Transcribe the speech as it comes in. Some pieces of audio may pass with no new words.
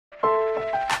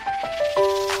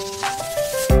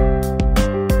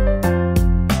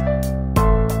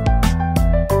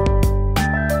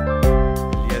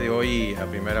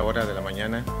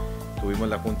mañana tuvimos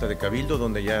la junta de Cabildo,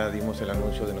 donde ya dimos el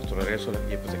anuncio de nuestro regreso,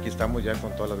 y pues aquí estamos ya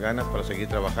con todas las ganas para seguir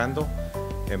trabajando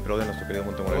en pro de nuestro querido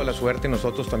Montemorelos. Toda la suerte,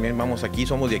 nosotros también vamos aquí,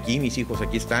 somos de aquí, mis hijos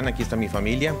aquí está mi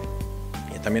familia.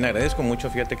 Y también agradezco mucho,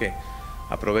 fíjate que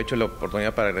aprovecho la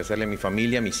oportunidad para agradecerle a mi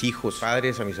familia, a mis hijos,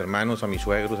 padres, a mis hermanos, a mis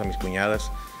suegros, a mis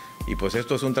cuñadas. Y pues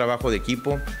esto es un trabajo de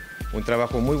equipo, un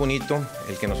trabajo muy bonito,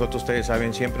 el que nosotros, ustedes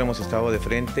saben, siempre hemos estado de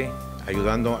frente,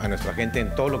 ayudando a nuestra gente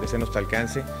en todo lo que sea a nuestro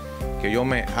alcance, que yo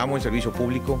me amo el servicio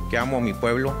público, que amo a mi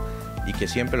pueblo y que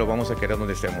siempre lo vamos a querer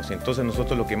donde estemos. Entonces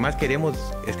nosotros lo que más queremos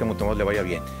es que a Montemorelos le vaya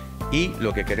bien y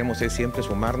lo que queremos es siempre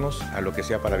sumarnos a lo que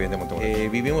sea para bien de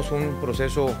Montemorelos. Vivimos un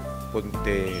proceso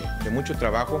de mucho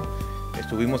trabajo,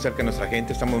 estuvimos cerca de nuestra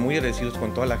gente, estamos muy agradecidos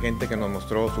con toda la gente que nos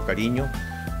mostró su cariño,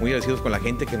 muy agradecidos con la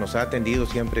gente que nos ha atendido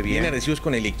siempre bien, agradecidos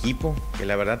con el equipo, que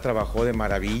la verdad trabajó de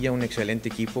maravilla, un excelente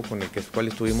equipo con el cual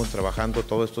estuvimos trabajando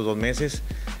todos estos 2 meses,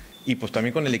 y pues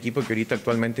también con el equipo que ahorita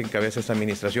actualmente encabeza esta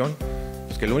administración,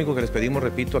 pues que lo único que les pedimos,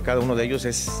 repito, a cada uno de ellos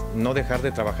es no dejar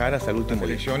de trabajar hasta el último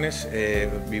día. Elecciones,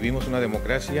 vivimos una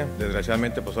democracia,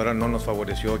 desgraciadamente pues ahora no nos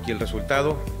favoreció aquí el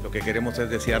resultado, lo que queremos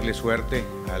es desearle suerte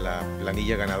a la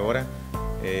planilla ganadora,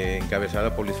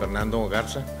 encabezada por Luis Fernando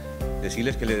Garza,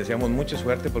 decirles que les deseamos mucha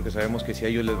suerte porque sabemos que si a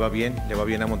ellos les va bien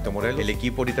a Montemorelos. El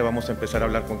equipo ahorita vamos a empezar a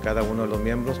hablar con cada uno de los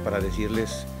miembros para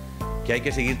decirles que hay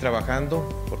que seguir trabajando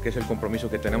porque es el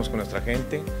compromiso que tenemos con nuestra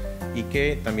gente y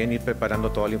que también ir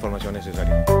preparando toda la información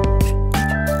necesaria.